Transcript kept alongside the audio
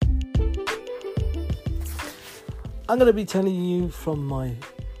I'm going to be telling you from my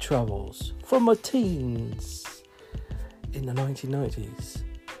travels, from my teens in the 1990s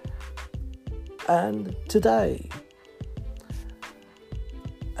and today,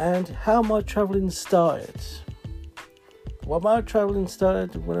 and how my travelling started. Well, my travelling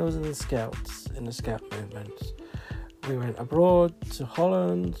started when I was in the Scouts, in the Scout movement. We went abroad to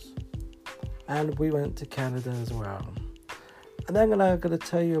Holland and we went to Canada as well. And then I'm going to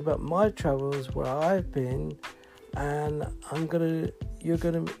tell you about my travels, where I've been, and I'm going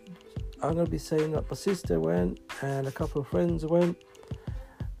to be saying that my sister went and a couple of friends went,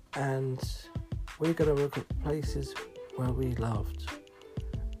 and we're going to look at places where we loved.